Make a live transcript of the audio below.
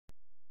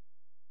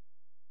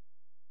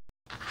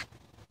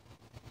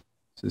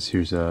This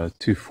here's a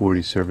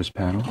 240 service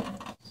panel,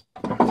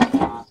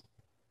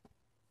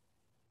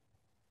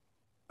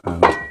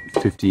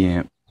 50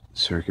 amp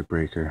circuit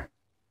breaker,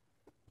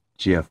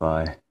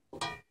 GFI,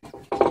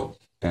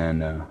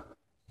 and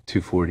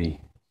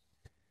 240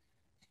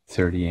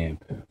 30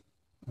 amp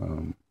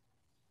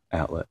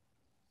outlet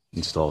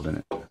installed in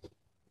it.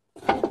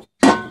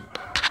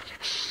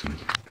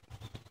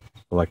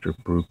 Electric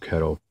brew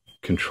kettle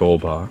control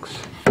box.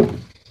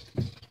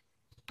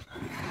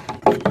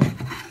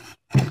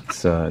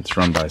 It's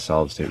run by a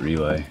solid state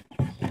relay.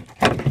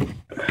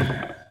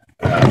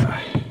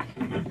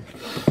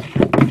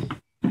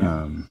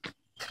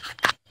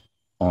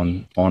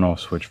 On off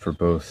switch for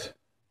both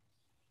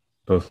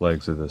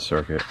legs of the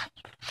circuit,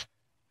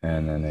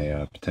 and then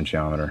a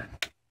potentiometer.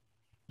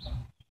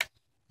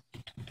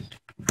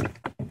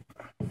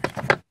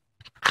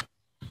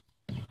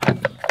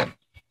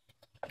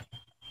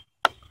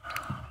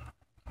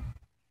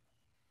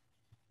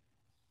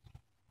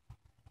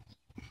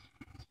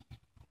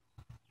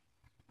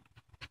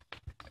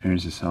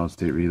 There's a solid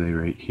state relay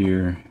right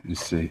here.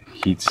 It's a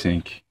heat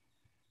sink.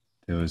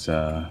 There was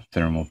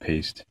thermal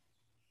paste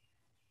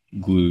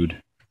glued.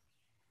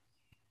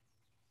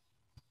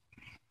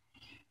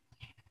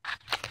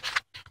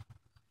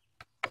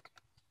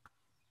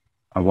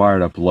 I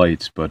wired up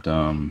lights, but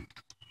I'm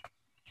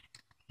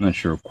not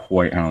sure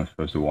quite how I'm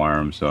supposed to wire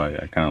them, so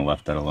I kind of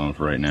left that alone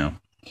for right now.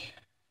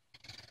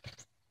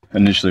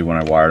 Initially, when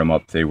I wired them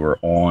up, they were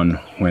on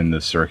when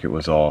the circuit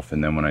was off,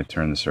 and then when I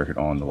turned the circuit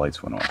on, the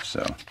lights went off.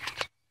 So,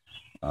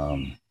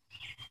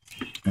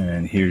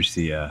 and here's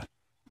the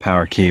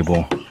power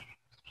cable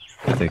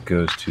that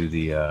goes to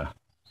the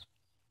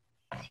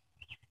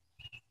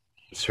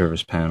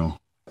service panel,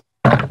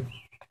 and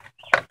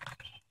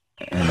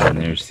then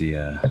there's the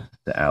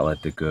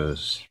outlet that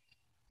goes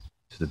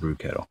to the brew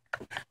kettle.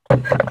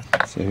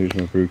 So here's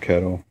my brew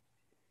kettle,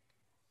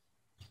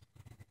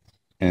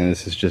 and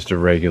this is just a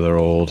regular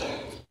old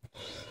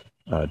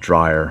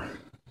dryer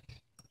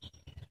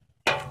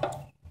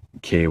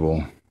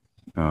cable,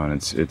 and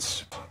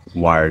it's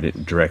wired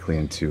it directly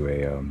into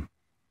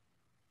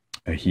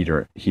a heat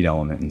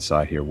element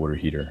inside here, water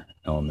heater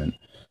element,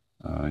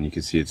 and you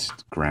can see it's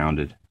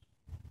grounded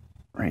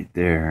right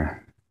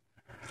there.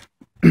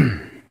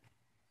 And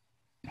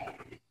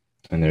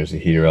there's the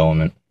heater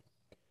element.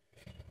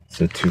 It's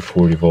a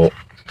 240 volt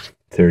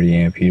 30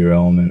 amp heater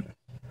element.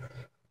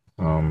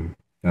 Now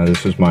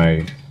this was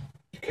my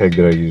keg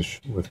that I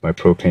used with my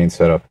propane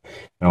setup,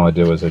 and all I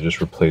did was I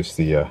just replaced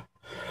the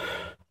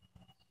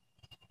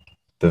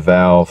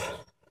valve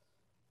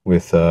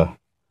with the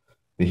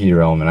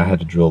heater element. I had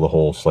to drill the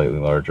hole slightly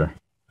larger,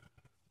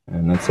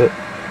 and that's it.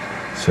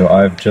 So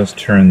I've just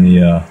turned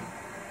the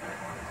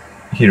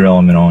heater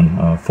element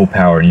on full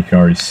power, and you can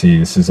already see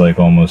this is like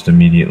almost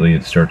immediately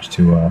it starts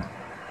to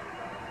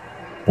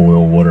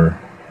boil water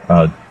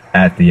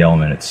at the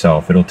element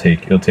itself. It'll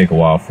take a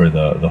while for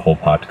the whole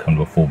pot to come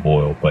to a full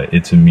boil, but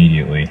it's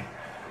immediately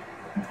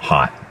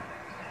hot,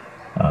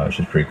 which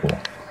is pretty cool.